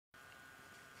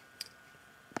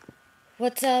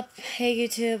What's up? Hey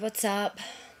YouTube, what's up?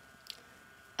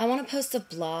 I want to post a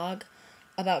blog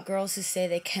about girls who say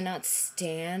they cannot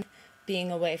stand being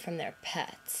away from their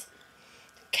pets.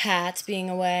 Cats being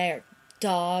away, or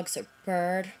dogs, or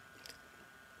bird.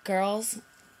 Girls,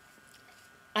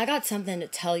 I got something to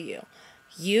tell you.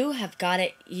 You have got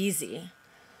it easy.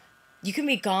 You can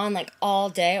be gone like all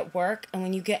day at work, and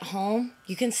when you get home,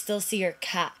 you can still see your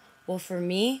cat. Well, for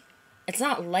me, it's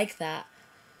not like that.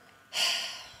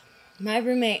 My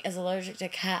roommate is allergic to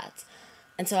cats,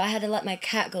 and so I had to let my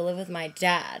cat go live with my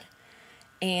dad.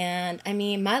 And,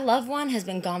 my loved one has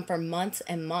been gone for months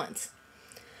and months.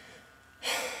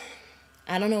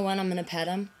 I don't know when I'm going to pet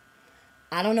him.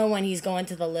 I don't know when he's going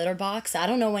to the litter box. I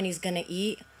don't know when he's going to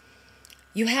eat.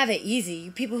 You have it easy.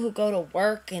 You people who go to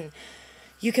work and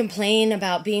you complain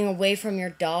about being away from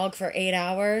your dog for 8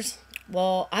 hours.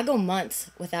 Well, I go months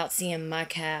without seeing my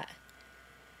cat.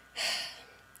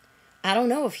 I don't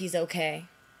know if he's okay.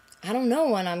 I don't know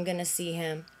when I'm going to see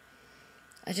him.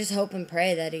 I just hope and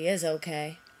pray that he is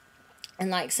okay.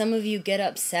 And some of you get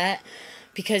upset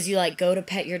because you go to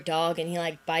pet your dog and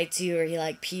he bites you or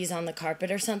he pees on the carpet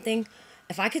or something.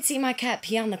 If I could see my cat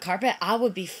pee on the carpet, I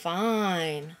would be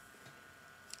fine.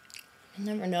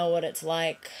 You'll never know what it's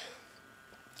like.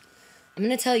 I'm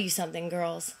going to tell you something,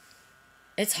 girls.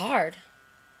 It's hard.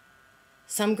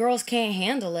 Some girls can't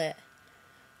handle it.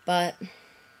 But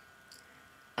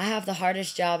I have the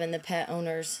hardest job in the pet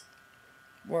owner's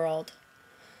world.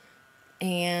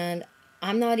 And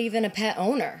I'm not even a pet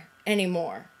owner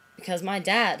anymore because my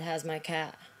dad has my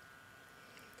cat.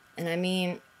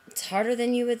 And it's harder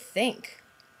than you would think.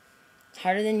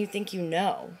 Harder than you think you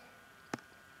know.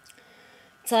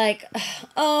 It's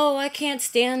oh, I can't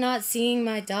stand not seeing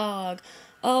my dog.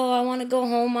 Oh, I want to go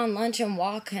home on lunch and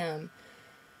walk him.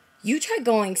 You try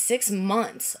going 6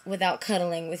 months without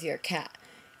cuddling with your cat.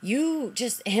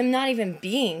 Him not even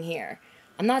being here.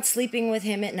 I'm not sleeping with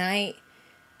him at night.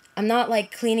 I'm not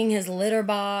cleaning his litter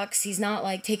box. He's not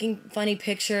taking funny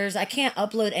pictures. I can't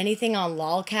upload anything on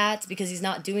lolcats because he's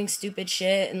not doing stupid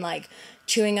shit and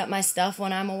chewing up my stuff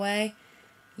when I'm away.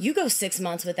 You go 6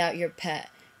 months without your pet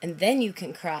and then you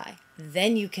can cry.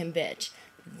 Then you can bitch.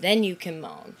 Then you can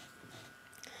moan.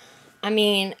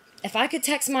 If I could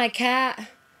text my cat,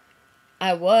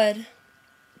 I would.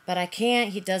 But I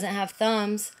can't. He doesn't have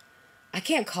thumbs. I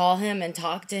can't call him and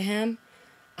talk to him.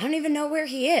 I don't even know where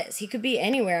he is. He could be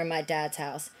anywhere in my dad's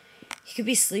house. He could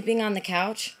be sleeping on the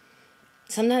couch.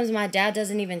 Sometimes my dad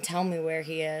doesn't even tell me where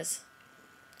he is.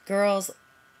 Girls,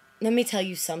 let me tell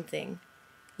you something.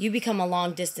 You become a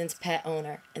long-distance pet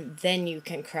owner, and then you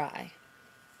can cry.